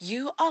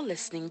You are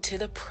listening to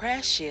the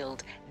Prayer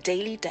Shield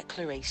Daily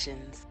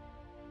Declarations.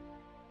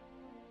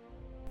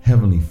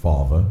 Heavenly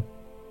Father,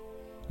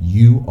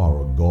 you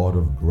are a God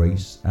of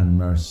grace and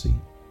mercy.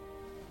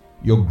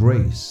 Your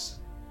grace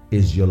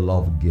is your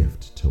love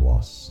gift to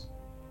us.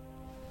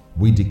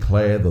 We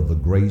declare that the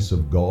grace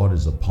of God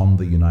is upon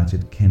the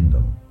United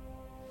Kingdom.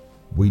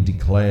 We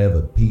declare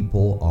that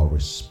people are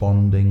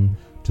responding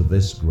to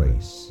this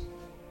grace.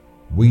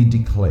 We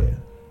declare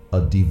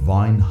a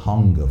divine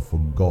hunger for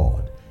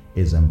God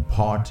is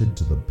imparted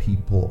to the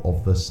people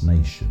of this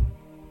nation.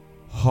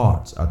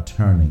 Hearts are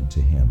turning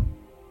to Him.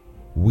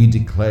 We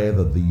declare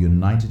that the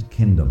United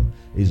Kingdom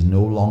is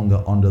no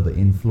longer under the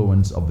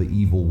influence of the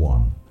evil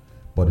one,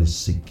 but is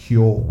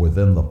secure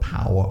within the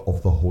power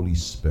of the Holy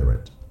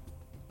Spirit.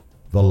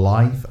 The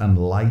life and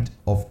light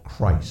of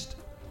Christ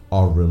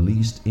are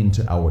released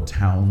into our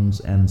towns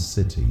and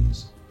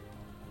cities.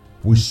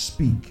 We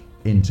speak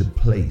into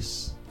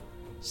place,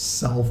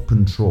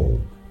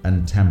 self-control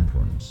and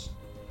temperance.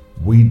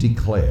 We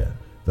declare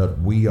that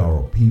we are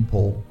a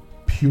people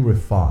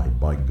purified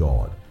by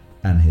God,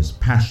 and His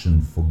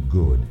passion for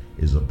good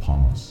is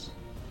upon us.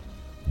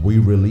 We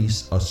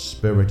release a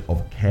spirit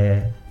of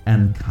care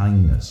and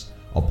kindness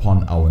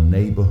upon our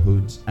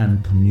neighborhoods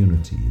and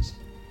communities.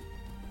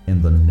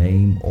 In the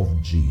name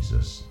of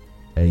Jesus,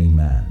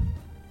 amen.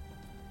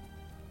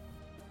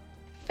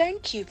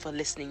 Thank you for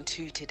listening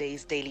to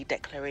today's Daily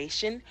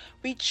Declaration.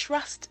 We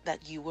trust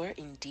that you were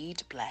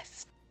indeed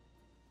blessed.